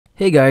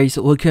Hey guys,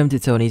 welcome to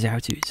Tony's How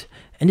To's.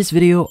 In this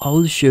video, I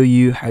will show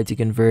you how to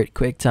convert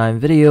QuickTime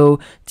video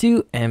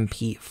to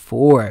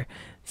MP4.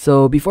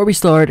 So before we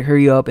start,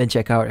 hurry up and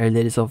check out our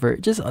latest offer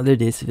just under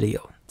this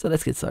video. So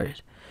let's get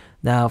started.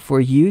 Now,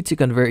 for you to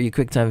convert your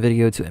QuickTime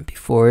video to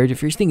MP4, the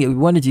first thing that we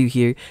want to do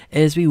here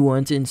is we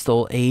want to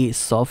install a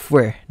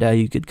software that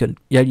you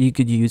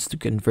could use to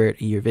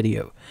convert your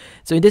video.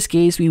 So in this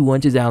case, we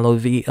want to download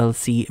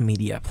VLC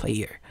Media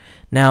Player.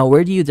 Now,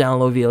 where do you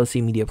download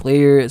VLC Media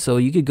Player? So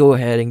you could go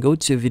ahead and go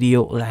to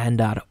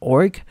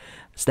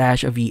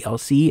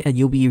videolan.org/VLC and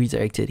you'll be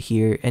redirected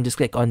here, and just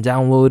click on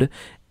download,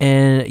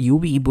 and you'll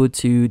be able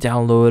to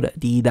download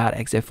the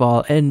 .exe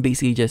file and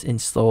basically just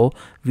install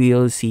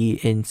VLC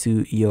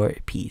into your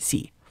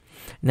PC.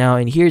 Now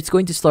in here, it's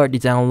going to start the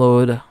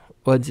download.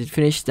 Once it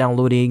finishes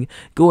downloading,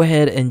 go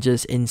ahead and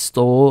just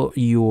install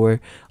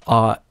your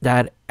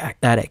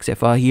 .exe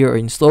file here, or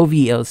install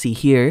VLC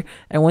here.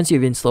 And once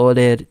you've installed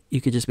it,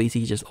 you could just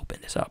basically just open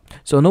this up.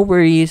 So no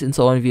worries,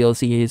 installing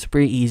VLC is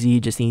pretty easy.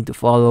 You just need to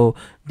follow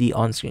the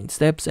on-screen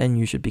steps and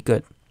you should be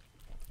good.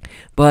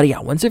 But yeah,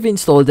 once you've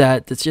installed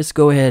that, let's just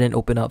go ahead and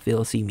open up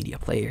VLC Media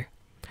Player.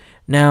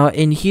 Now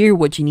in here,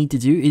 what you need to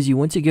do is you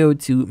want to go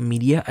to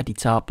media at the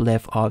top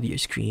left of your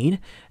screen,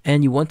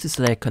 and you want to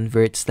select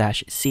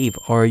convert/save,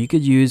 or you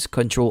could use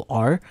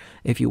Ctrl+R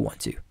if you want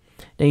to.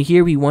 Then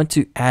here we want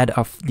to add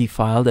the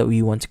file that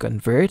we want to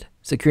convert.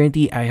 So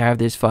currently I have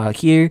this file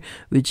here,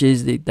 which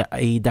is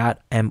a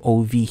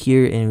 .mov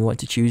here, and we want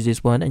to choose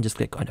this one and just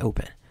click on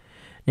open.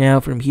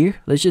 Now from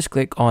here, let's just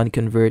click on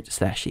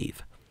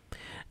convert/save.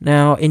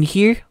 Now in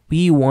here,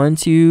 we want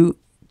to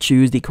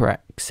choose the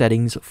correct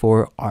settings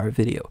for our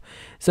video.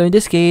 So in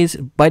this case,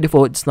 by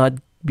default, it's not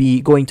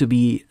going to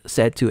be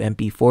set to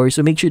MP4,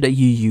 so make sure that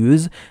you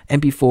use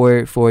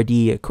MP4 for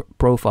the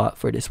profile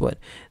for this one.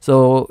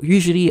 So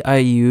usually I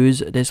use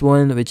this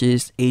one, which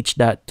is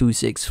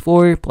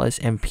H.264 plus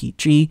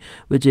MP3,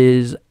 which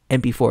is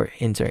MP4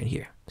 in turn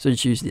here. So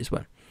choose this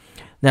one.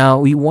 Now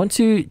we want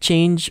to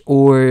change,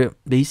 or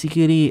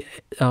basically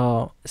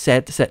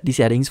set the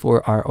settings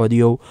for our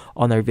audio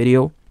on our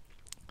video.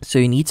 So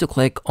you need to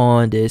click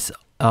on this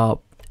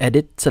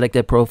edit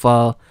selected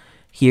profile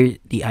here,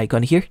 the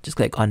icon here. Just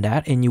click on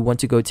that, and you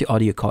want to go to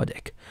audio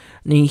codec.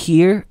 And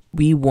here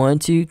we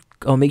want to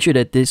make sure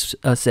that this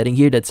setting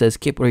here that says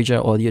keep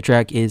original audio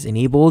track is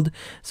enabled,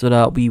 so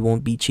that we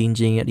won't be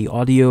changing the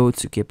audio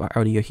to keep our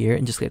audio here,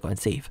 and just click on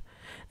save.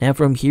 Now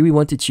from here, we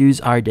want to choose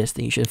our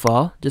destination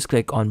file. Just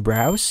click on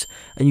browse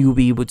and you'll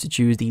be able to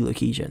choose the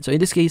location. So in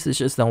this case, let's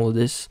just download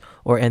this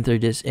or enter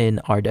this in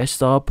our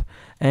desktop.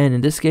 And in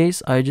this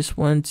case, I just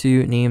want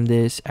to name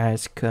this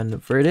as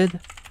converted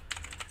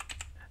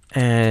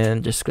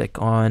and just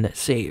click on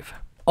save.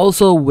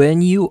 Also,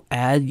 when you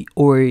add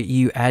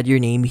your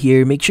name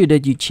here, make sure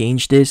that you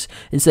change this.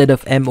 Instead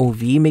of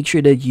MOV, make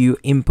sure that you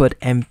input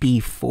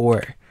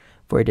MP4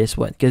 for this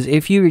one, because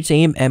if you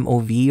retain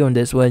MOV on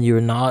this one, you're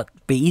not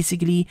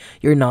converting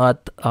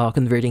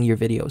your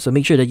video. So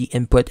make sure that you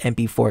input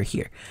MP4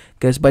 here,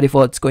 because by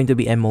default it's going to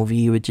be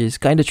MOV, which is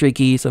kind of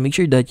tricky. So make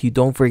sure that you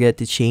don't forget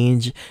to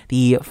change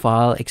the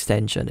file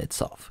extension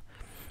itself.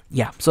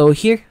 Yeah, so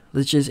here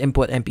let's just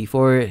input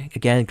MP4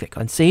 again, click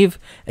on save,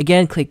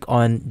 again click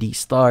on the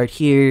start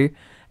here,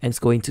 and it's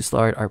going to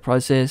start our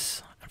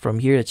process. From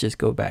here, let's just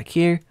go back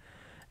here,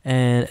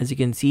 and as you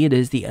can see, it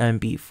is the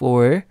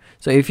MP4.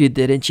 So if you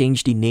didn't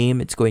change the name,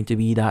 it's going to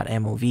be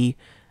 .mov.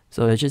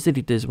 So let's just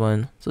delete this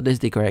one. So this is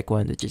the correct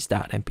one, which is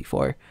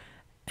 .mp4.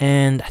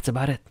 And that's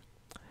about it.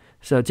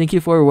 So thank you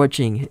for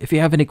watching. If you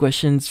have any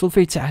questions, feel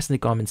free to ask in the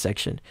comment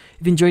section.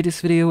 If you enjoyed this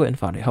video and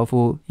found it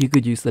helpful, you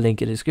could use the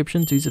link in the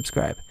description to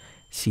subscribe.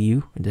 See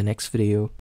you in the next video.